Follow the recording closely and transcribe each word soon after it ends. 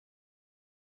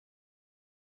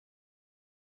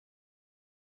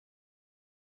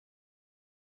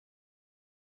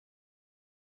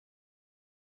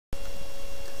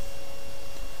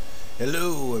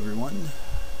Hello everyone,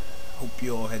 hope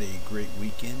you all had a great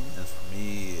weekend. As for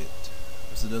me, it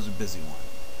was another busy one.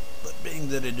 But being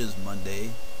that it is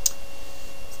Monday,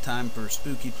 it's time for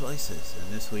spooky places.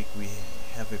 And this week we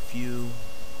have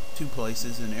two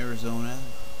places in Arizona,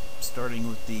 starting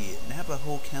with the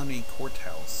Navajo County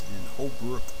Courthouse in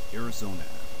Holbrook, Arizona.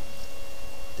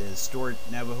 The historic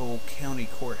Navajo County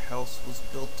Courthouse was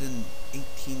built in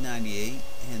 1898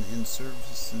 and in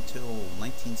service until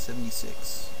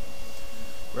 1976.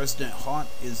 Resident haunt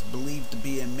is believed to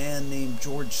be a man named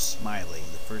George Smiley,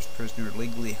 the first prisoner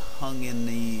legally hung in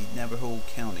the Navajo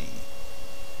County.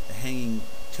 The hanging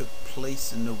took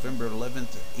place on November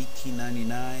 11th,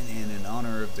 1899, and in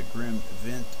honor of the grim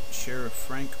event, Sheriff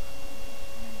Frank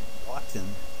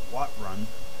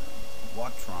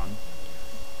Watron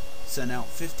sent out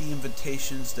 50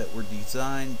 invitations that were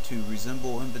designed to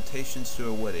resemble invitations to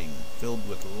a wedding, filled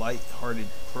with light-hearted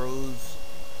prose.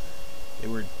 They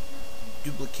were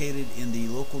duplicated in the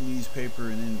local newspaper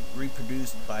and then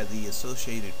reproduced by the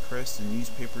Associated Press and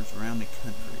newspapers around the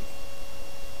country.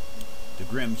 The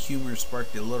grim humor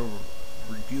sparked a little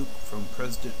rebuke from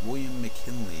President William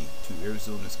McKinley to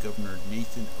Arizona's Governor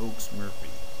Nathan Oakes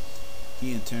Murphy.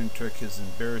 He in turn took his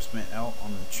embarrassment out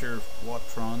on Sheriff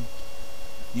Watron.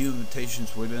 New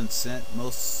invitations were then sent,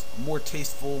 more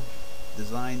tasteful,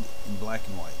 designed in black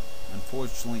and white.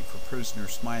 Unfortunately for prisoner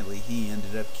Smiley, he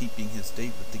ended up keeping his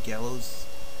date with the gallows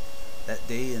that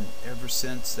day, and ever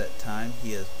since that time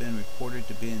he has been reported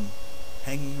to be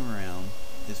hanging around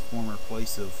his former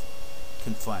place of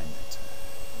confinement.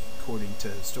 According to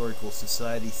Historical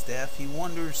Society staff, he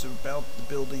wanders about the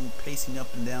building, pacing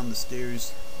up and down the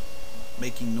stairs,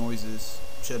 making noises,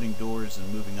 shutting doors,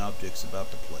 and moving objects about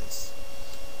the place.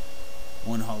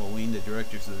 One Halloween, the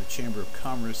directors of the Chamber of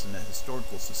Commerce and the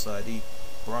Historical Society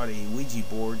brought a Ouija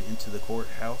board into the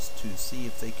courthouse to see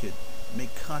if they could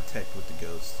make contact with the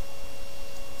ghost.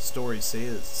 Stories say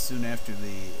that soon after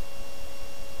the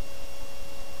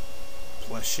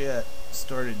planchette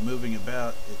started moving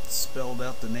about, it spelled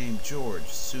out the name George.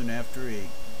 Soon after, a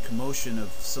commotion of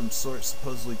some sort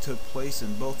supposedly took place,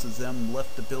 and both of them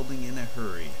left the building in a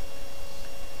hurry.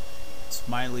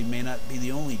 Smiley may not be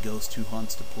the only ghost who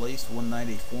haunts the place. One night,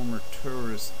 a former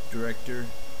tourist director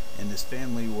and his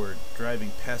family were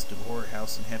driving past the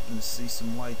courthouse and happened to see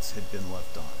some lights had been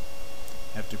left on.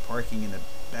 After parking in the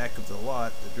back of the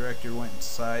lot, the director went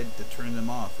inside to turn them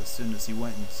off. As soon as he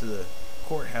went into the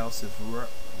courthouse, his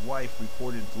wife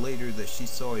reported later that she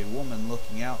saw a woman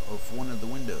looking out of one of the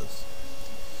windows.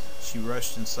 She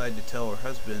rushed inside to tell her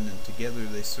husband, and together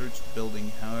they searched the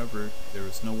building. However, there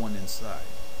was no one inside.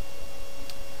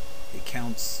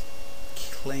 Accounts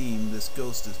claim this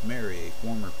ghost is Mary, a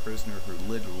former prisoner who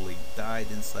literally died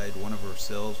inside one of her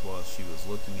cells while she was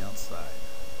looking outside.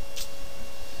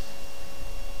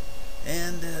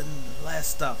 And last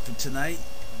stop for tonight,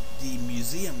 the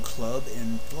Museum Club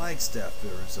in Flagstaff,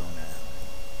 Arizona.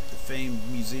 The famed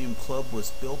Museum Club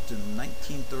was built in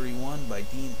 1931 by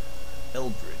Dean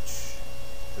Eldridge.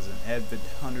 As an avid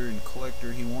hunter and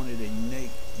collector, he wanted a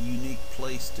unique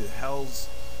place to house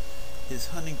his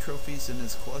hunting trophies and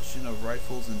his collection of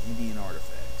rifles and Indian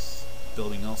artifacts. The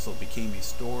building also became a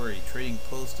store, a trading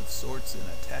post of sorts, and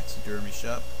a taxidermy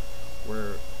shop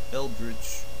where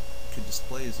Eldridge could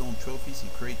display his own trophies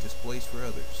and create displays for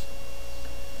others.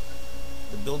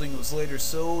 The building was later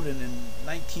sold, and in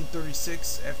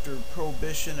 1936, after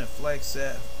Prohibition, a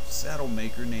Flagstaff saddle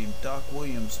maker named Doc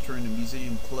Williams turned the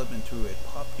Museum Club into a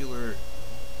popular,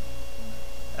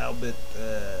 albeit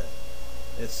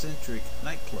eccentric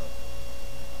nightclub.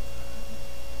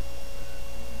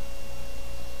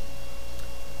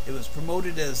 It was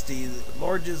promoted as the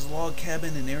largest log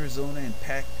cabin in Arizona and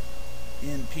packed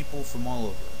in people from all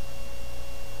over.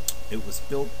 It was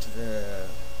built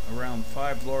around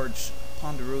 5 large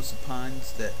ponderosa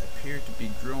pines that appeared to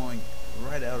be growing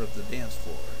right out of the dance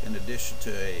floor, in addition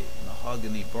to a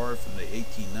mahogany bar from the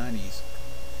 1890s.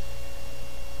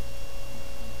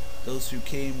 Those who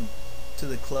came to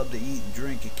the club to eat and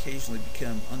drink occasionally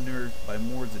became unnerved by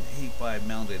more than 85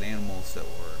 mounted animals that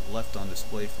were left on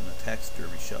display from the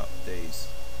taxidermy shop days.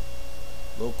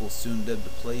 Locals soon dubbed the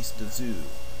place the zoo.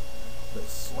 But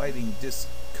sliding,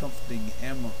 discomforting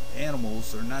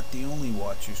animals are not the only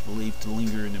watchers believed to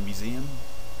linger in the museum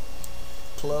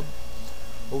club.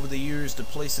 Over the years, the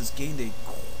place has gained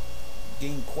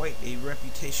quite a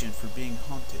reputation for being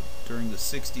haunted. During the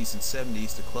 60s and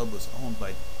 70s, the club was owned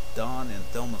by Don and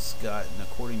Thelma Scott, and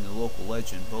according to local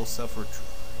legend, both suffered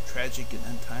tragic and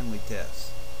untimely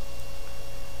deaths.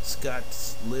 Scott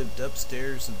lived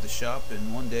upstairs of the shop,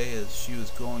 and one day as she was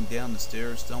going down the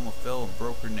stairs, Thelma fell and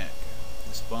broke her neck.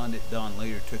 Despondent, Don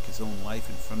later took his own life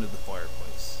in front of the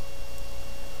fireplace.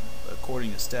 But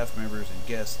according to staff members and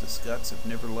guests, the Scotts have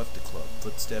never left the club.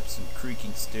 Footsteps and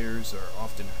creaking stairs are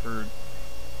often heard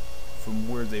from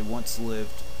where they once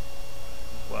lived,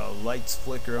 while lights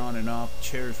flicker on and off,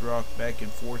 chairs rock back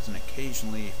and forth, and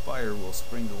occasionally a fire will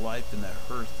spring to life in the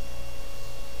hearth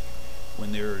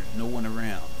when there is no one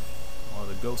around. While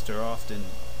the ghosts are often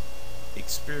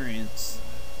experienced,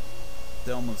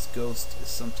 Thelma's ghost is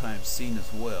sometimes seen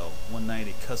as well. One night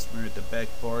a customer at the back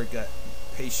bar got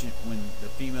impatient when the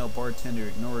female bartender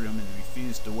ignored him and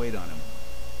refused to wait on him.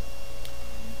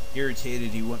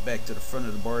 Irritated, he went back to the front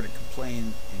of the bar to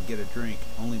complain and get a drink,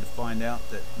 only to find out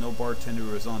that no bartender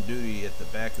was on duty at the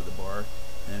back of the bar,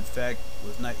 and in fact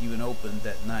was not even open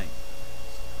that night.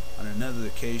 On another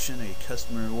occasion, a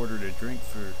customer ordered a drink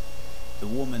for the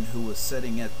woman who was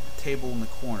sitting at the table in the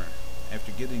corner.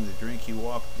 After getting the drink, he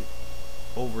walked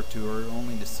over to her,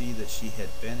 only to see that she had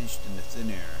vanished into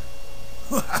thin air.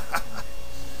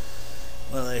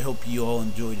 Well, I hope you all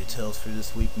enjoyed the tales for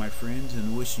this week, my friends,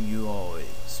 and wishing you all a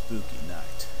spooky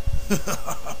night.